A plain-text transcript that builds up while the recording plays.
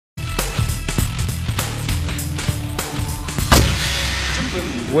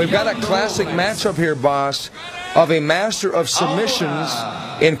We've got a classic matchup here, boss, of a master of submissions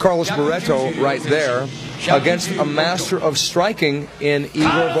in Carlos Barreto right there against a master of striking in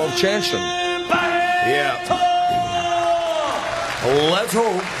Igor Vovchanchyn. Yeah. Let's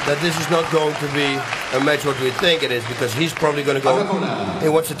hope that this is not going to be a match what we think it is, because he's probably going to go. He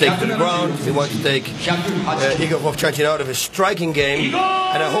wants to take it to the ground. He wants to take Igor Vovchanchyn out of his striking game,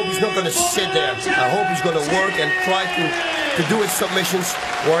 and I hope he's not going to sit there. I hope he's going to work and try to do his submissions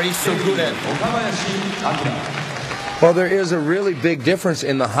where he's so good at. Well, there is a really big difference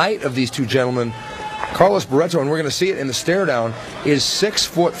in the height of these two gentlemen. Carlos Barreto, and we're going to see it in the stare down, is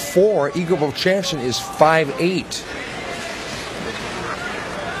 6'4". Igor Vovchanchyn is 5'8".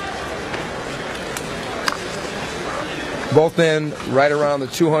 Both men right around the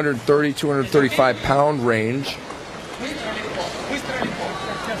 230, 235 pound range.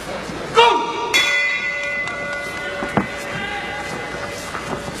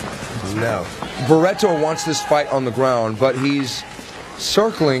 No. Barreto wants this fight on the ground, but he's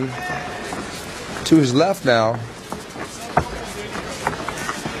circling to his left now.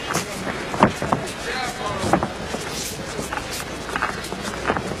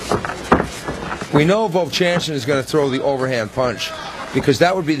 We know Vovchanchyn is going to throw the overhand punch, because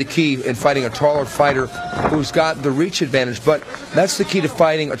that would be the key in fighting a taller fighter who's got the reach advantage. But that's the key to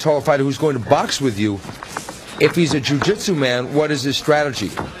fighting a taller fighter who's going to box with you. If he's a jiu-jitsu man, what is his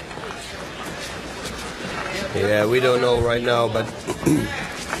strategy? Yeah, we don't know right now, but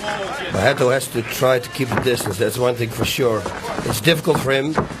Barreto has to try to keep the distance. That's one thing for sure. It's difficult for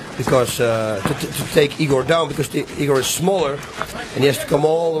him because to take Igor down, because Igor is smaller and he has to come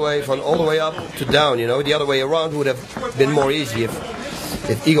all the way up to down. You know, the other way around would have been more easy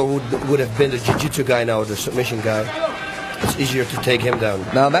if Igor would have been the jiu-jitsu guy now, the submission guy. It's easier to take him down.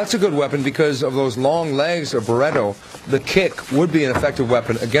 Now that's a good weapon because of those long legs of Barreto. The kick would be an effective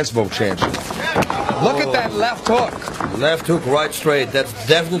weapon against Vovchanchyn. Look at that left hook. Left hook, right straight. That's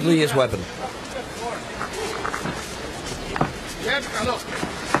definitely his weapon.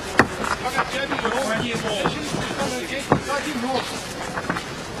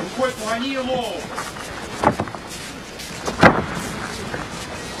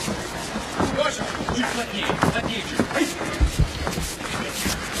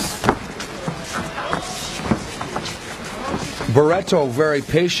 Barreto very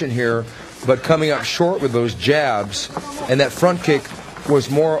patient here, but coming up short with those jabs, and that front kick was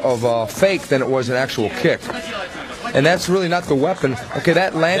more of a fake than it was an actual kick. And that's really not the weapon. Okay,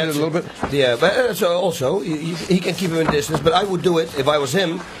 that landed a little bit. Yeah, but so also, he can keep him in distance, but I would do it, if I was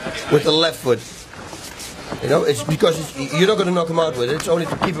him, with the left foot. You know, it's because you're not going to knock him out with it. It's only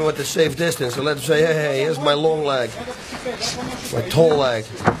to keep him at the safe distance. So let him say, hey, here's my long leg, my tall leg.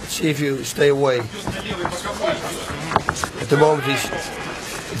 See if you stay away. At the moment,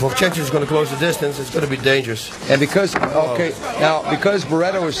 Vovchanchyn is going to close the distance. It's going to be dangerous. And because, okay, now because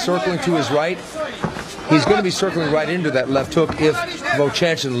Barreto is circling to his right, he's going to be circling right into that left hook if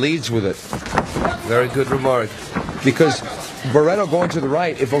Vovchanchyn leads with it. Very good remark. Because Barreto going to the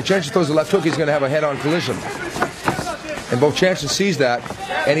right, if Vovchanchyn throws the left hook, he's going to have a head-on collision. And Vovchanchyn sees that,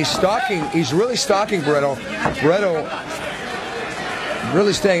 and he's really stalking Barreto. Barreto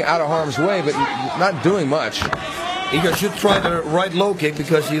really staying out of harm's way, but not doing much. Igor should try the right low kick,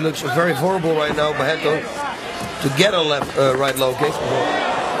 because he looks very vulnerable right now, Barreto, to get a right low kick.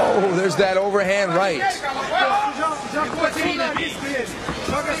 Oh, there's that overhand right.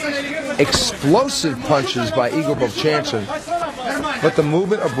 Explosive punches by Igor Vovchanchyn, but the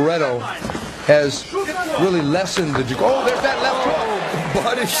movement of Barreto has really lessened the... Oh, there's that left hook.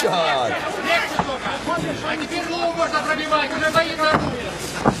 Body shot.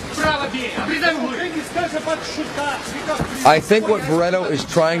 I think what Barreto is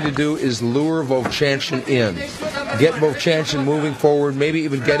trying to do is lure Vovchanchyn in. Get Vovchanchyn moving forward, maybe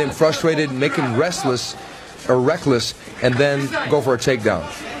even get him frustrated, make him restless or reckless, and then go for a takedown.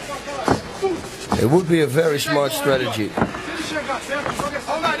 It would be a very smart strategy.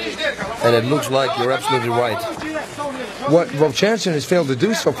 And it looks like you're absolutely right. What Vovchanchyn has failed to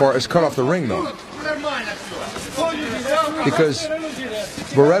do so far is cut off the ring, though. Because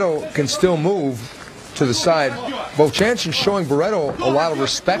Barreto can still move to the side. Vovchanchyn showing Barreto a lot of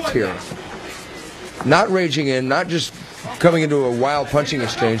respect here. Not raging in, not just coming into a wild punching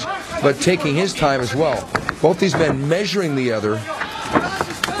exchange, but taking his time as well. Both these men measuring the other.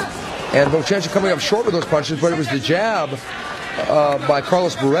 And Vovchanchyn coming up short with those punches, but it was the jab by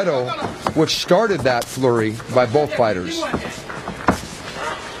Carlos Barreto which started that flurry by both fighters.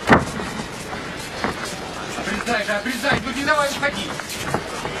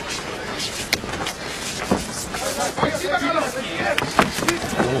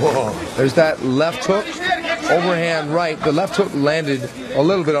 There's that left hook, overhand right. The left hook landed a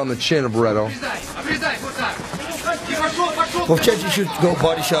little bit on the chin of Barreto. Vovchanchyn should go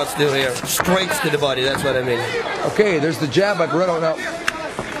body shots still here. Straight to the body, that's what I mean. Okay, there's the jab by Barreto. Now,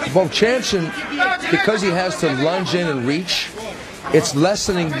 Vovchanchyn, because he has to lunge in and reach, it's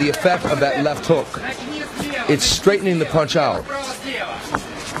lessening the effect of that left hook. It's straightening the punch out.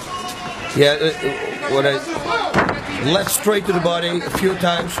 Yeah, left straight to the body a few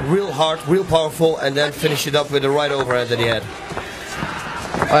times, real hard, real powerful, and then finish it up with the right overhand that he had.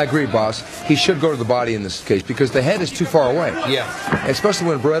 I agree, boss. He should go to the body in this case because the head is too far away. Yeah. Especially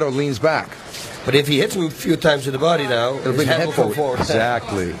when Barreto leans back. But if he hits him a few times to the body now, it'll bring the head forward. forward.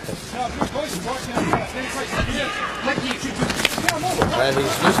 Exactly. And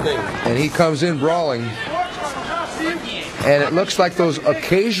he's listening. And he comes in brawling. And it looks like those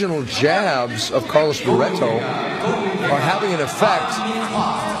occasional jabs of Carlos Barreto are having an effect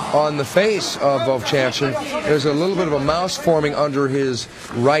on the face of Vovchanchyn. There's a little bit of a mouse forming under his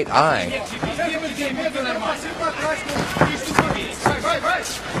right eye.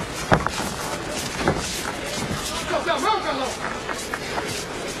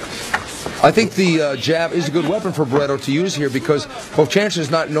 I think the jab is a good weapon for Barreto to use here because Vovchanchyn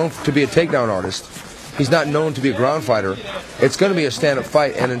is not known to be a takedown artist. He's not known to be a ground fighter. It's going to be a stand-up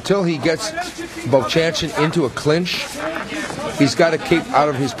fight, and until he gets Vovchanchyn into a clinch, he's got to keep out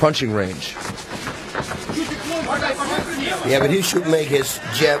of his punching range. Yeah, but he should make his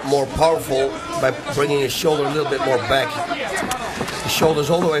jab more powerful by bringing his shoulder a little bit more back. The shoulder's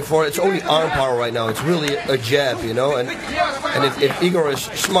all the way forward. It's only arm power right now. It's really a jab, you know. And if Igor is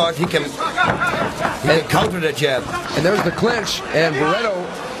smart, he can counter that jab. And there's the clinch, and Barreto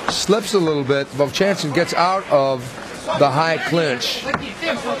slips a little bit. Vovchanchyn gets out of the high clinch.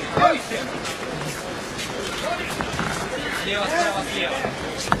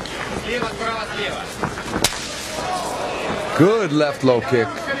 Good left low kick.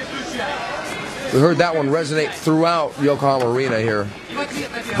 We heard that one resonate throughout Yokohama Arena here.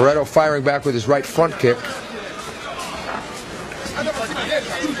 Barreto firing back with his right front kick.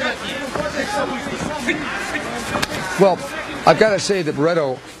 Well, I've got to say that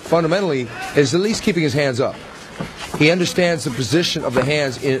Barreto fundamentally is at least keeping his hands up. He understands the position of the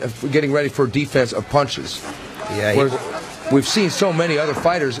hands in getting ready for defense of punches. Yeah, we've seen so many other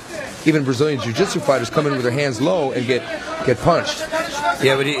fighters, even Brazilian jiu-jitsu fighters, come in with their hands low and get punched.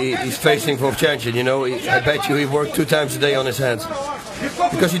 Yeah, but he's facing Vovchanchyn, you know. I bet you he worked 2 times a day on his hands.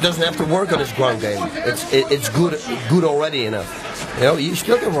 Because he doesn't have to work on his ground game. It's good already enough. You know, you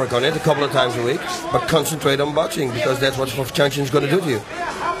still can work on it a couple of times a week, but concentrate on boxing because that's what Vovchanchyn is going to do to you.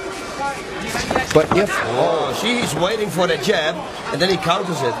 But if... Oh, see, he's waiting for the jab, and then he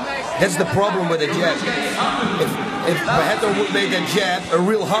counters it. That's the problem with the jab. If Barreto would make that jab a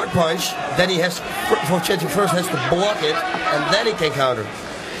real hard punch, then Vovchanchyn first has to block it, and then he can counter.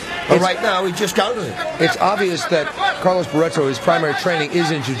 But right now, he just counters it. It's obvious that Carlos Barreto, his primary training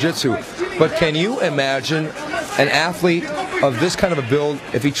is in jiu-jitsu. But can you imagine an athlete of this kind of a build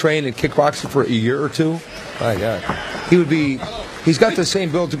if he trained in kickboxing for a year or 2? My God. He would be... He's got the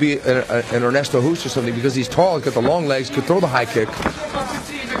same build to be an Ernesto Hoost or something because he's tall, he's got the long legs, could throw the high kick.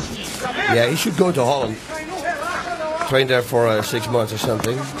 Yeah, he should go to Holland. Train there for 6 months or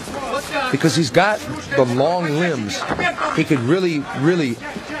something. Because he's got the long limbs. He could really, really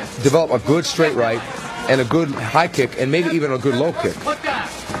develop a good straight right and a good high kick and maybe even a good low kick.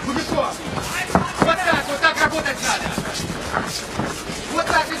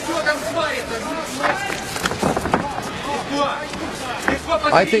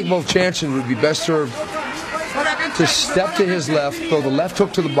 I think Vovchanchyn would be best served to step to his left, throw the left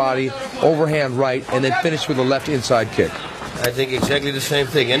hook to the body, overhand right, and then finish with a left inside kick. I think exactly the same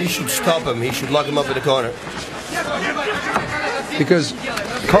thing. And he should stop him. He should lock him up in the corner. Because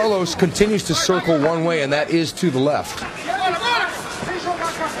Carlos continues to circle one way, and that is to the left.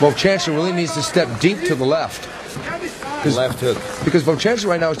 Vovchanchyn really needs to step deep to the left. Left hook. Because Vovchanchyn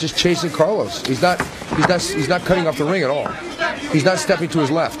right now is just chasing Carlos. He's not cutting off the ring at all. He's not stepping to his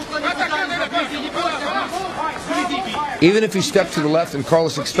left. Even if he stepped to the left and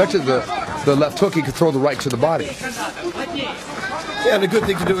Carlos expected the left hook, he could throw the right to the body. Yeah, and the good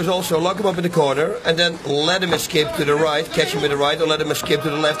thing to do is also lock him up in the corner and then let him escape to the right, catch him with the right, or let him escape to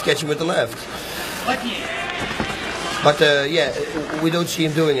the left, catch him with the left. But yeah, we don't see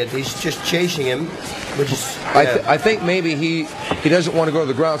him doing it. He's just chasing him, which is... I think maybe he doesn't want to go to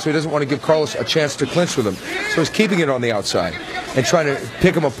the ground, so he doesn't want to give Carlos a chance to clinch with him. So he's keeping it on the outside and trying to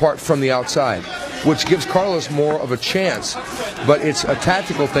pick him apart from the outside, which gives Carlos more of a chance. But it's a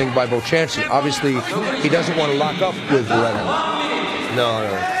tactical thing by Vovchanchyn. Obviously, he doesn't want to lock up with Barreto. No,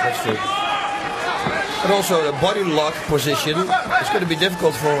 that's true. But also the body lock position is going to be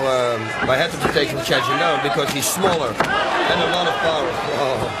difficult for Barreto to take Vovchanchyn down because he's smaller and a lot of power.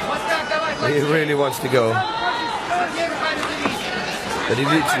 Oh, he really wants to go. But he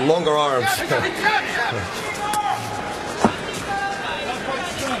needs longer arms.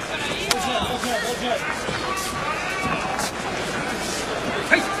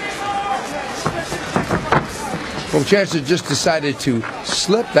 Vovchanchyn just decided to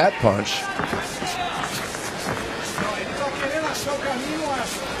slip that punch.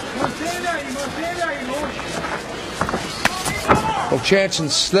 Vovchanchyn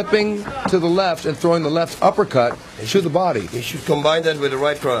slipping to the left and throwing the left uppercut to the body. He should combine that with the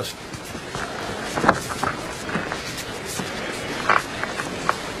right cross.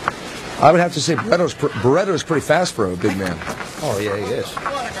 I would have to say Barreto is pretty fast for a big man. Oh yeah, he is.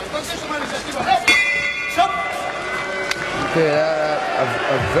 Okay,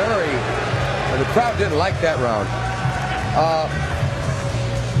 the crowd didn't like that round.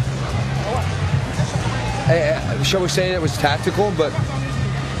 Shall we say it was tactical? But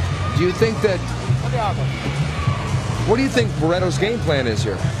do you think that? What do you think Barreto's game plan is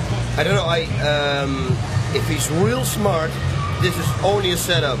here? I don't know. If he's real smart, this is only a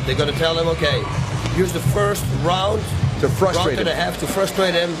setup. They're going to tell him, okay, use the first round to frustrate him. Round and a half to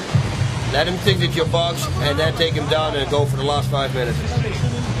frustrate him. Let him think that you're boxed, and then take him down and go for the last 5 minutes.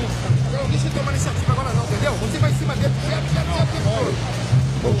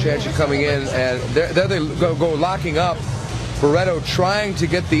 Vovchanchyn coming in, and there they go locking up. Barreto trying to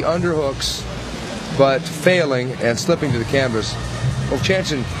get the underhooks, but failing and slipping to the canvas.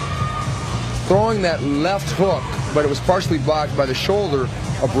 Vovchanchyn throwing that left hook, but it was partially blocked by the shoulder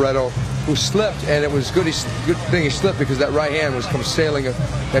of Barreto, who slipped, and it was good thing he slipped because that right hand was come sailing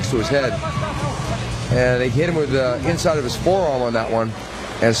next to his head. And they hit him with the inside of his forearm on that one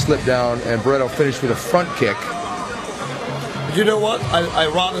and slipped down, and Barreto finished with a front kick. But you know what? I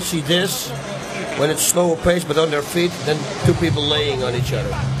rather see this when it's slower pace but on their feet than two people laying on each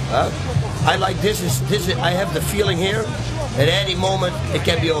other. I like this. I have the feeling here at any moment it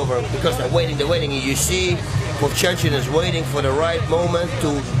can be over because they're waiting. And you see Vovchanchyn is waiting for the right moment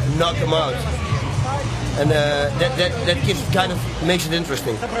to knock him out. And that gives kind of makes it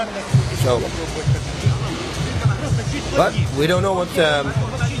interesting. So, but we don't know what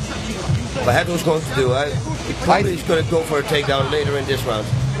Barreto's going to do. He's going to go for a takedown later in this round.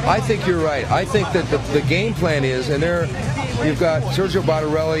 I think you're right. I think that the game plan is, and there you've got Sergio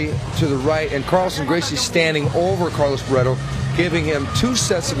Barreto to the right, and Carlson Gracie standing over Carlos Barreto, giving him 2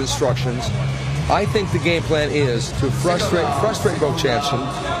 sets of instructions. I think the game plan is to frustrate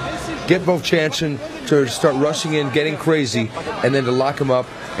Vovchanchyn, get Vovchanchyn to start rushing in, getting crazy, and then to lock him up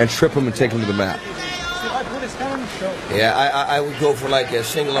and trip him and take him to the mat. Yeah, I would go for like a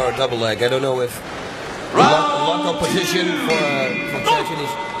single or a double leg. I don't know if lock-up position for Vovchanchyn is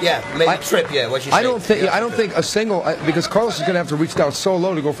maybe trip. Yeah, what you say? I don't think a single because Carlos is going to have to reach down so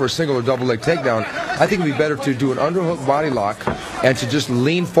low to go for a single or double leg takedown. I think it'd be better to do an underhook body lock and to just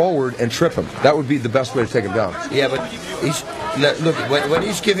lean forward and trip him. That would be the best way to take him down. Yeah, but look when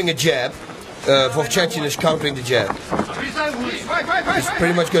he's giving a jab, Vovchanchyn is countering the jab. He's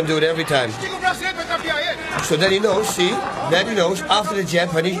pretty much going to do it every time. So then he knows, after the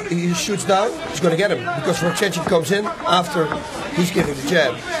jab, when he shoots down, he's going to get him. Because Vovchanchyn comes in after he's giving the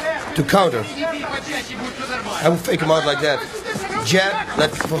jab to counter. I will fake him out like that. Jab,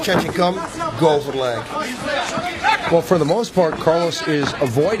 let Vovchanchyn come, go for the leg. Well, for the most part, Carlos is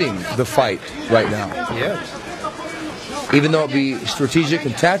avoiding the fight right now. Yeah. Even though it be strategic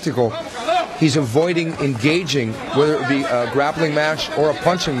and tactical, he's avoiding engaging, whether it be a grappling match or a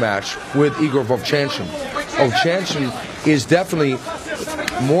punching match with Igor Vovchanchyn. Vovchanchyn is definitely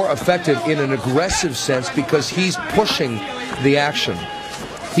more effective in an aggressive sense because he's pushing the action.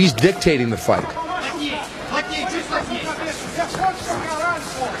 He's dictating the fight.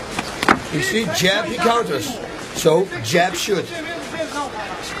 You see, jab, he counters. So, jab shoot.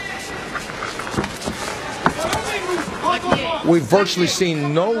 We've virtually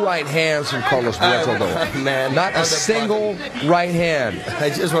seen no right hands from Carlos Barreto, though. Man, not a single right hand. I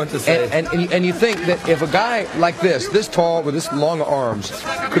just want to say. And you think that if a guy like this tall with this long arms,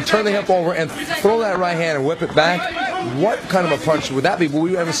 could turn the hip over and throw that right hand and whip it back, what kind of a punch would that be? Well,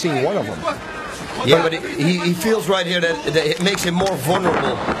 we haven't seen one of them. Yeah, but he feels right here that it makes him more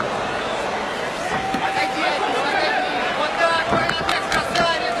vulnerable.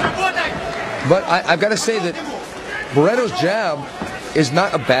 But I've got to say that Barreto's jab is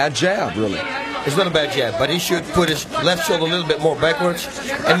not a bad jab, really. It's not a bad jab, but he should put his left shoulder a little bit more backwards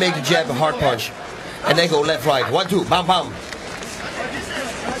and make the jab a hard punch. And then go left, right. 1, 2, bam, bam.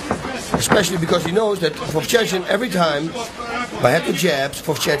 especially because he knows that Vovchanchyn, every time Barreto jabs,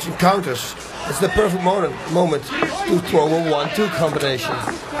 Vovchanchyn counters. It's the perfect moment to throw a 1-2 combination.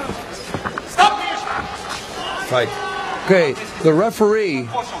 Fight. Okay, the referee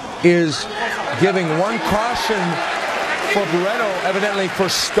is giving one caution for Barreto, evidently for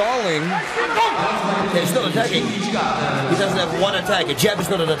stalling. Yeah, he's not attacking. He doesn't have one attack. A jab is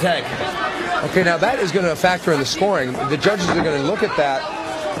not an attack. Okay, now that is going to factor in the scoring. The judges are going to look at that.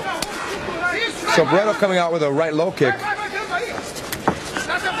 So Barreto coming out with a right low kick.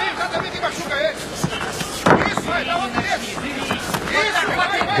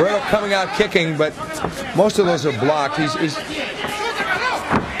 Barreto coming out kicking, but most of those are blocked.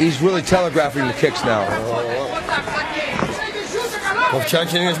 He's really telegraphing the kicks now.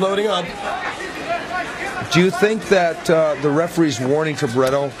 Vovchanchyn is loading up. Do you think that the referee's warning to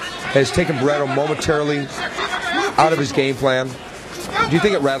Barreto has taken Barreto momentarily out of his game plan? Do you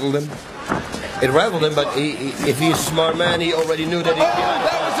think it rattled him? It rattled him, but if he's a smart man, he already knew that he...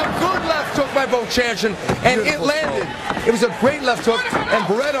 That was a good left hook by Vovchanchyn, and it landed. It was a great left hook, and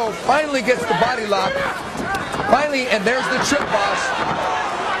Barreto finally gets the body lock. Finally, and there's the trip, boss.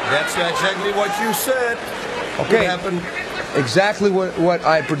 That's exactly what you said. Okay. What happened? Exactly what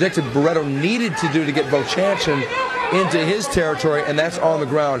I predicted Barreto needed to do to get Vovchanchyn into his territory, and that's on the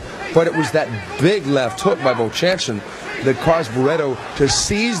ground. But it was that big left hook by Vovchanchyn that caused Barreto to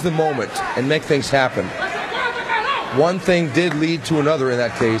seize the moment and make things happen. One thing did lead to another in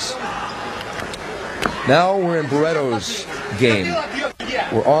that case. Now we're in Barreto's game.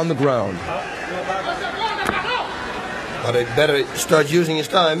 We're on the ground. But he better start using his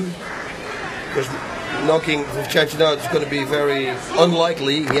time, because knocking Vovchanchyn out is going to be very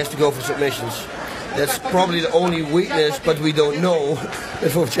unlikely. He has to go for submissions. That's probably the only weakness, but we don't know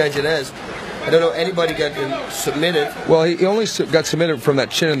that Vovchanchyn has. I don't know anybody got submitted. Well, he only got submitted from that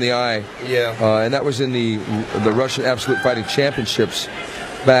chin in the eye. Yeah. And that was in the Russian Absolute Fighting Championships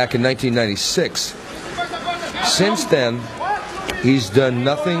back in 1996. Since then, he's done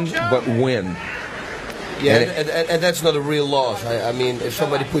nothing but win. Yeah, and that's not a real loss. I mean, if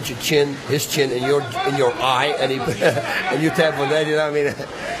somebody puts his chin in your eye, and and you tap on that, you know, I mean,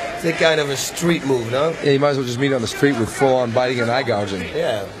 it's a kind of a street move, no? Yeah, you might as well just meet on the street with full-on biting and eye gouging.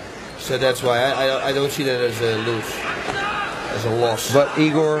 Yeah, so that's why I don't see that as a loss. But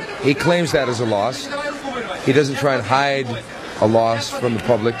Igor, he claims that as a loss. He doesn't try and hide a loss from the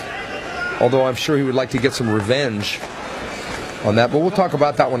public, although I'm sure he would like to get some revenge on that. But we'll talk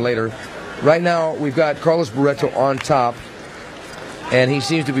about that one later. Right now, we've got Carlos Barreto on top, and he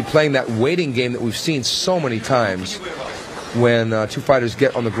seems to be playing that waiting game that we've seen so many times when two fighters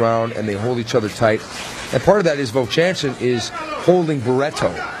get on the ground and they hold each other tight. And part of that is Vovchanchyn is holding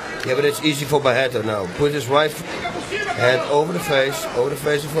Barreto. Yeah, but it's easy for Barreto now. Put his right hand over the face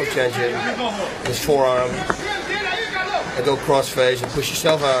of Vovchanchyn, his forearm, and go cross face and push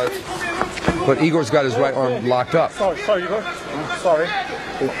yourself out. But Igor's got his right arm locked up. Sorry, Igor. Sorry.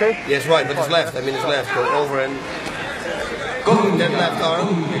 Okay. Yes, right, but his left. I mean, his left. Go over and go with that left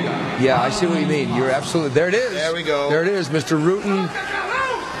arm. Yeah, I see what you mean. You're absolutely... There it is. There we go. There it is, Mr. Rutan.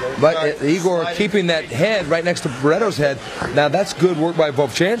 But Igor keeping that head right next to Barreto's head. Now, that's good work by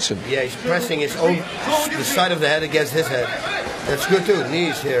Vovchanchyn. Yeah, he's pressing the side of the head against his head. That's good, too.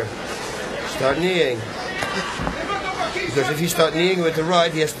 Knees here. Start kneeing. Because if he starts kneeing with the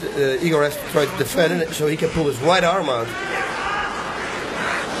right, Igor has to try to defend it so he can pull his right arm out.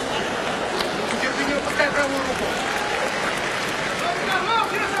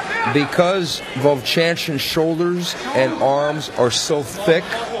 Because Vovchanchyn's shoulders and arms are so thick,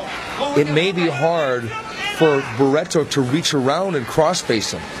 it may be hard for Barreto to reach around and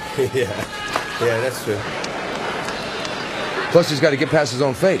cross-face him. Yeah, that's true. Plus, he's got to get past his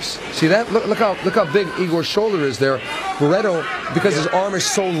own face. See that? Look how big Igor's shoulder is there. Barreto, because his arm is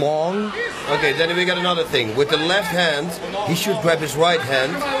so long. Okay, then we got another thing. With the left hand, he should grab his right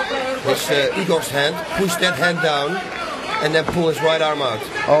hand, Igor's hand, push that hand down, and then pull his right arm out.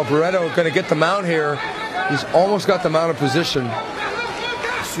 Oh, Barreto going to get the mount here. He's almost got the mount in position.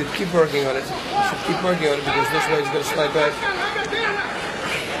 He should keep working on it. Because this way he's going to slide back.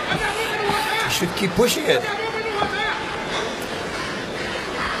 He should keep pushing it.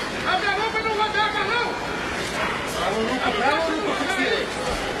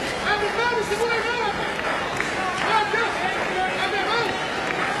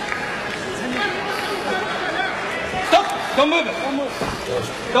 Don't move it.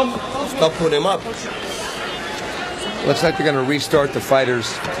 Stop putting him up. Looks like they're going to restart the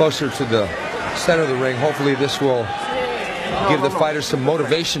fighters closer to the center of the ring. Hopefully this will give the fighters some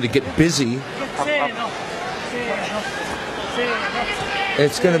motivation to get busy.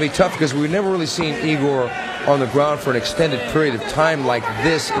 it's going to be tough because we've never really seen Igor on the ground for an extended period of time like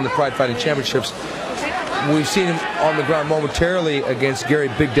this in the Pride Fighting Championships. We've seen him on the ground momentarily against Gary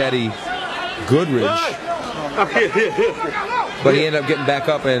Big Daddy Goodridge, but he ended up getting back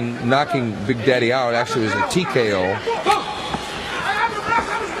up and knocking Big Daddy out. Actually, it was a TKO.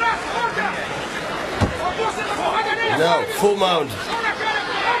 No, full mount.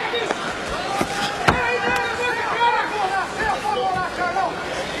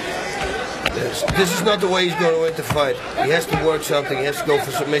 This is not the way he's going to win the fight. He has to work something. He has to go for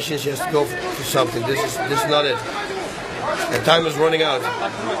submissions. He has to go for something. This is not it. And time is running out.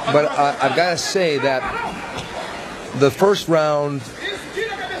 But I've got to say that the first round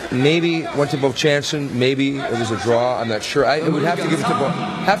maybe went to Vovchanchyn. Maybe it was a draw. I'm not sure. I would have to give it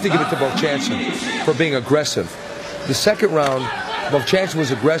to Vovchanchyn for being aggressive. The second round, Vovchanchyn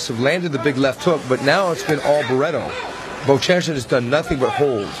was aggressive, landed the big left hook, but now it's been all Barreto. Vovchanchyn has done nothing but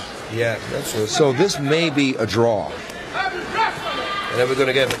hold. Yeah, that's it. So this may be a draw. And then we're going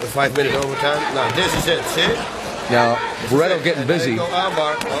to get a 5-minute overtime. Now, this is it, see? Now, Barreto getting busy.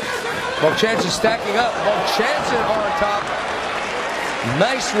 Vovchanchyn stacking up. Vovchanchyn on top.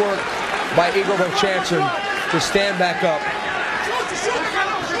 Nice work by Igor Vovchanchyn to stand back up.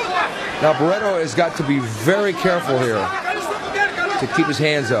 Now, Barreto has got to be very careful here to keep his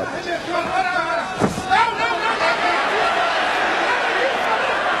hands up.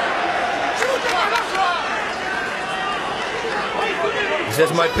 He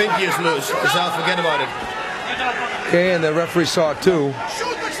says my pinky is loose, so I'll forget about it. Okay, and the referee saw it too.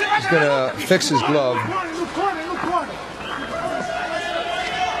 He's going to fix his glove.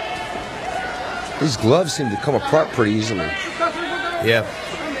 These gloves seem to come apart pretty easily. Yeah.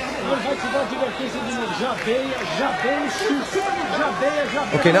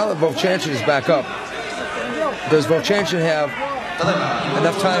 Okay, now that Vovchanchyn is back up, does Vovchanchyn have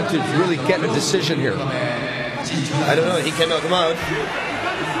enough time to really get a decision here? I don't know. He can knock him out.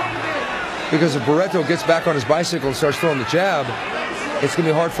 Because if Barreto gets back on his bicycle and starts throwing the jab, it's going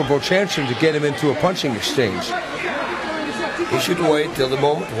to be hard for Vovchanchyn to get him into a punching exchange. He should wait till the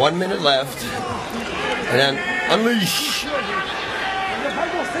moment, 1 minute left, and then unleash.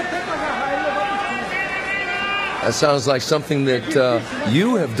 That sounds like something that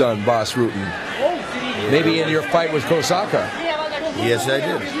you have done, Boss Rutan. Maybe in your fight with Kosaka. Yes, I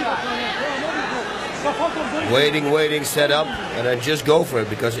did. Waiting, set up, and then just go for it.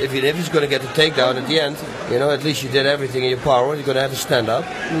 Because if he's going to get the takedown at the end, you know, at least you did everything in your power. You're going to have to stand up,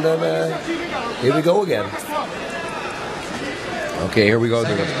 and then here we go again. Okay, here we go.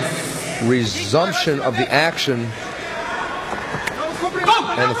 The resumption of the action,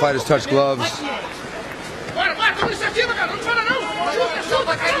 and the fighters touch gloves.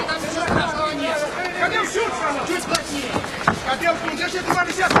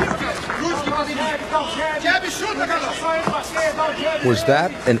 Was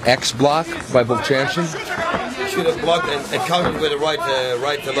that an X block by Vovchanchyn? Should have blocked and countered with a right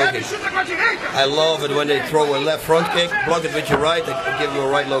low kick. I love it when they throw a left front kick, block it with your right, and give them a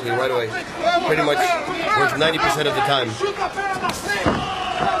right low kick right away. Pretty much works 90% of the time.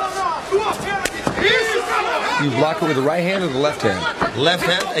 You block it with the right hand or the left hand? Left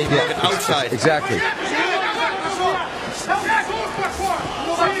hand, and you block it outside. Exactly.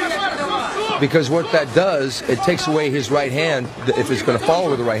 Because what that does, it takes away his right hand if it's going to follow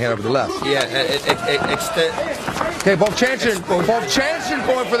with the right hand over the left. Yeah, okay, Vovchanchyn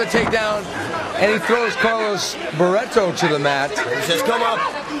going for the takedown, and he throws Carlos Barreto to the mat. He says, come up.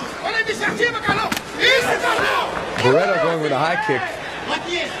 Barreto going with a high kick.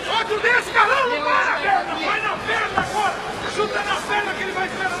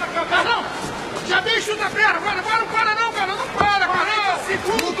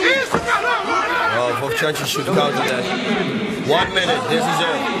 Oh, Vovchanchyn should counter that. 1 minute, this is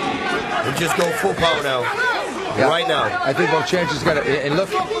it. We just go full power now. Yeah, right now. I think Vovchanchyn's got to, and look,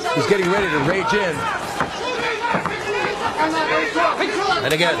 he's getting ready to rage in.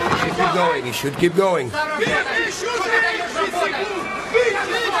 And again, he should keep going.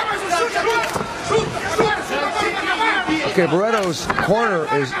 Okay, Barreto's corner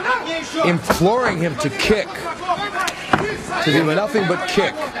is imploring him to kick. To do nothing but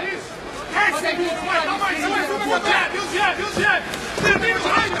kick.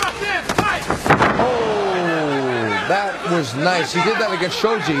 Oh, that was nice. He did that against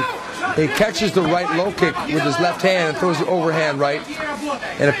Shoji. He catches the right low kick with his left hand and throws the overhand right,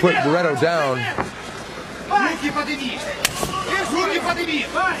 and it put Barreto down.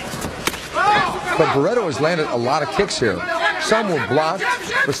 But Barreto has landed a lot of kicks here. Some were blocked,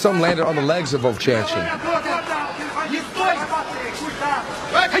 but some landed on the legs of Vovchanchyn.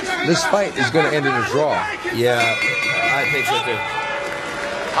 this fight is going to end in a draw. Yeah, I think so too.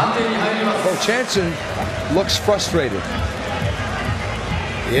 Vovchanchyn looks frustrated.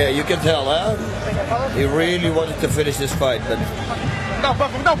 Yeah, you can tell, huh? He really wanted to finish this fight, but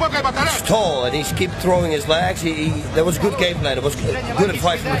he's tall and he's keep throwing his legs. That was a good game plan. It was good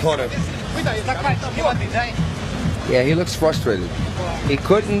advice from the corner. Yeah, he looks frustrated. He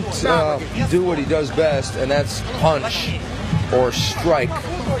couldn't do what he does best, and that's punch or strike.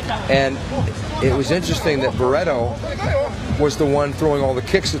 And it was interesting that Barreto was the one throwing all the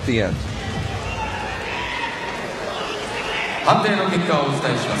kicks at the end.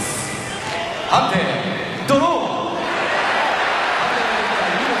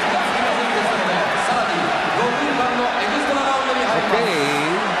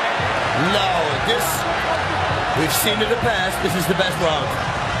 We've seen in the past, this is the best round.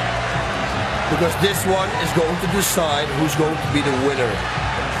 Because this one is going to decide who's going to be the winner.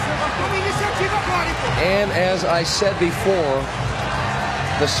 And as I said before,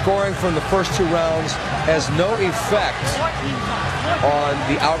 the scoring from the first two rounds has no effect on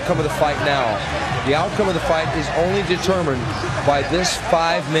the outcome of the fight now. The outcome of the fight is only determined by this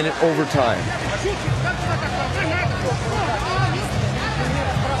 5-minute overtime.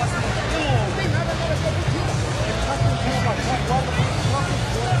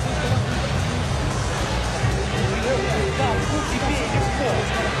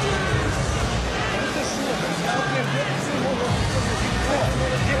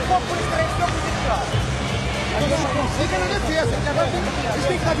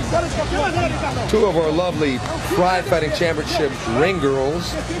 Two of our lovely Pride Fighting Championship ring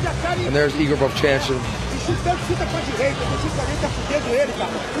girls. And there's Igor Vovchanchyn.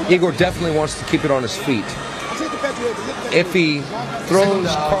 Igor definitely wants to keep it on his feet. If he throws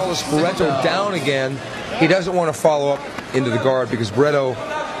Carlos Barreto down again, he doesn't want to follow up into the guard because Barreto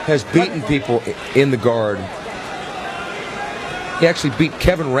has beaten people in the guard. He actually beat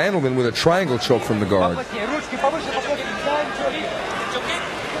Kevin Randleman with a triangle choke from the guard.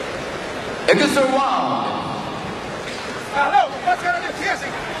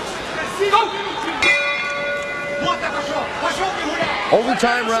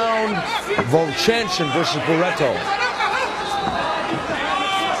 Overtime round, Vovchanchyn versus Barreto.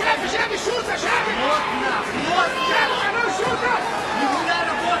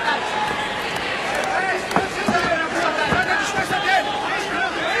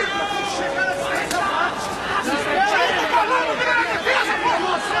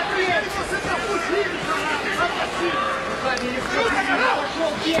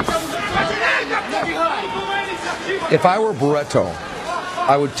 If I were Barreto,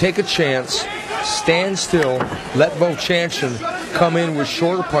 I would take a chance, stand still, let Vovchanchyn come in with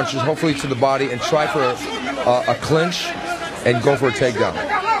shorter punches, hopefully to the body, and try for a clinch and go for a takedown.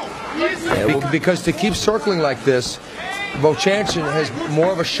 Because to keep circling like this, Vovchanchyn has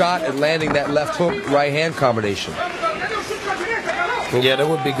more of a shot at landing that left hook right hand combination. Yeah, that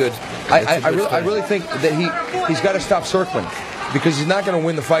would be good. I really think that he's got to stop circling because he's not going to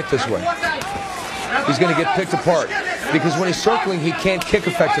win the fight this way. He's going to get picked apart because when he's circling, he can't kick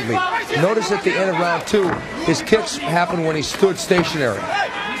effectively. Notice at the end of round 2, his kicks happen when he stood stationary.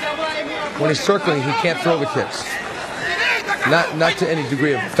 When he's circling, he can't throw the kicks. Not to any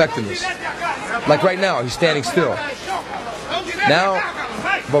degree of effectiveness. Like right now, he's standing still. Now,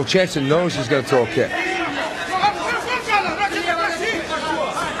 Vovchanchyn knows he's going to throw a kick.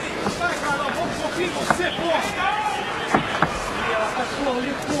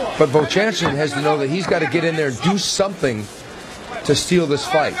 But Vovchanchyn has to know that he's got to get in there and do something to steal this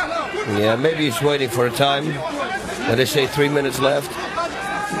fight. Yeah, maybe he's waiting for a time. Let us say 3 minutes left.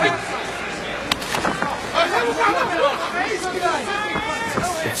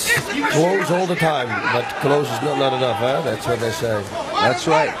 It's close all the time, but close is not enough, huh? That's what they say. That's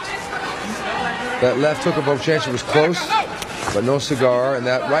right. That left hook of Vovchanchyn was close, but no cigar, and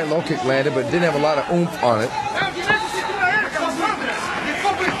that right low kick landed, but didn't have a lot of oomph on it.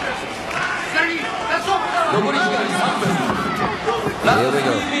 Here we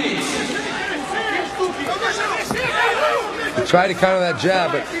go. He tried to counter that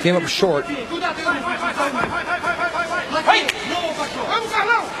jab, but came up short.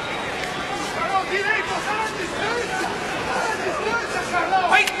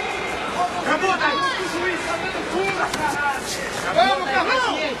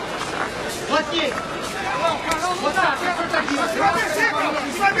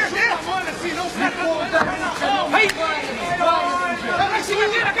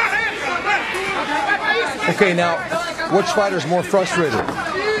 Okay, now, which fighter's more frustrated?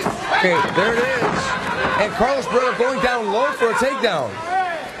 Okay, there it is. And Carlos Barreto going down low for a takedown.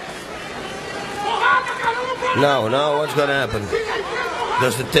 Now what's going to happen?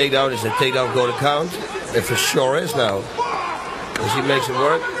 Does the takedown, is the takedown go to count? It for sure is now. As he makes it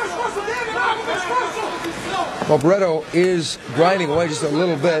work. Well, Barreto is grinding away just a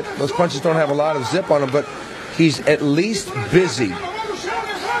little bit. Those punches don't have a lot of zip on them, but he's at least busy.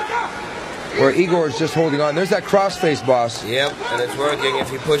 Where Igor is just holding on. There's that crossface, boss. Yep, and it's working. If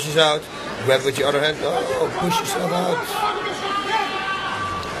he pushes out, grab with the other hand. Oh, push yourself out.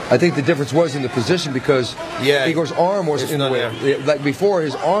 I think the difference was in the position because Igor's arm was in the way. Like before,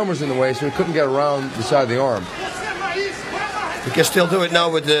 his arm was in the way, so he couldn't get around the side of the arm. He can still do it now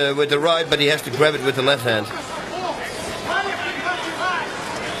with the right, but he has to grab it with the left hand.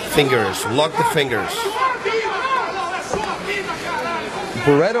 Fingers, lock the fingers.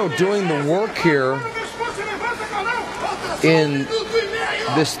 Barreto doing the work here in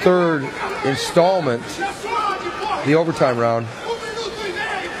this third installment, the overtime round.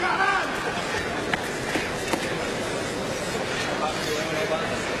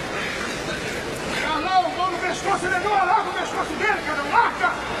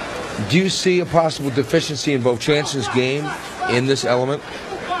 Do you see a possible deficiency in Vovchanchyn's game in this element?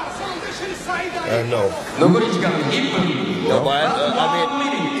 No. No, but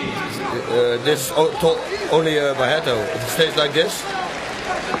this is only Barreto. If it stays like this,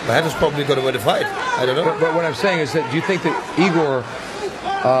 Barreto's probably going to win the fight. I don't know. But what I'm saying is that do you think that Igor,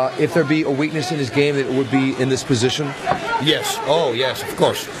 if there be a weakness in his game, that it would be in this position? Yes. Oh, yes, of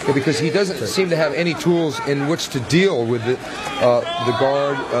course. Yeah, because he doesn't seem to have any tools in which to deal with the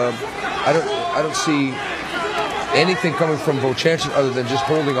guard. I don't see anything coming from Vovchanchyn other than just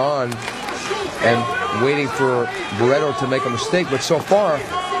holding on and waiting for Barreto to make a mistake. But so far,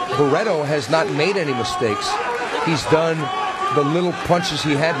 Barreto has not made any mistakes. He's done the little punches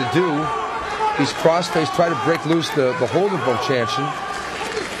he had to do. He's cross-faced, tried to break loose the hold of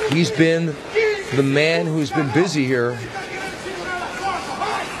Vovchanchyn. He's been the man who's been busy here.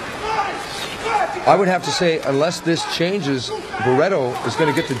 I would have to say, unless this changes, Barreto is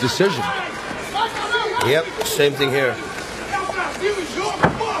going to get the decision. Yep, same thing here.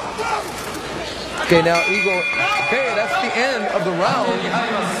 Okay, now Igor. Okay, that's the end of the round.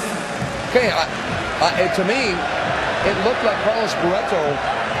 Okay, to me, it looked like Carlos Barreto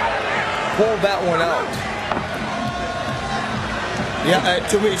pulled that one out. Yeah,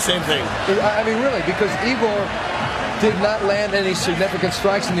 to me, same thing. I mean, really, because Igor did not land any significant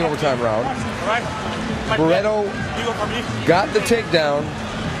strikes in the overtime round. Barreto got the takedown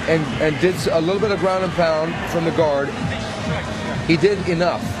and did a little bit of ground and pound from the guard. He did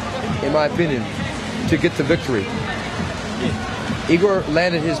enough, in my opinion, to get the victory. Igor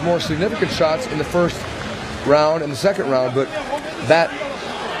landed his more significant shots in the first round and the second round, but that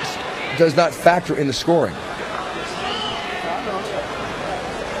does not factor in the scoring.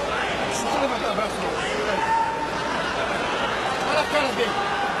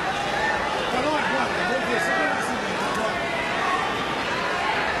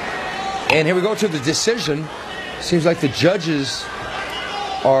 And here we go to the decision. Seems like the judges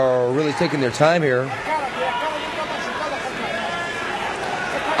are really taking their time here.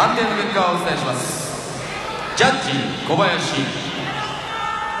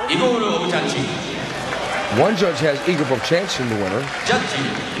 One judge has Igor Vovchanchyn the winner.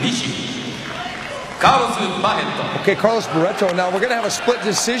 Okay, Carlos Barreto. Now we're going to have a split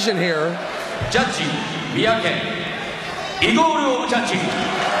decision here.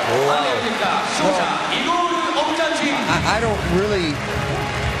 I don't really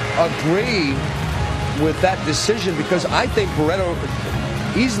agree with that decision because I think Barreto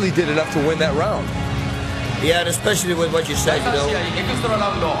easily did enough to win that round. Yeah, and especially with what you said, you know, the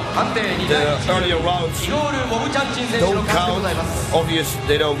earlier rounds don't count. Obvious,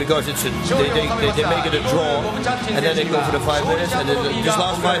 they don't, because it's they make it a draw, and then they go for the 5 minutes, and then this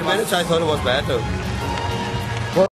last 5 minutes, I thought it was Barreto.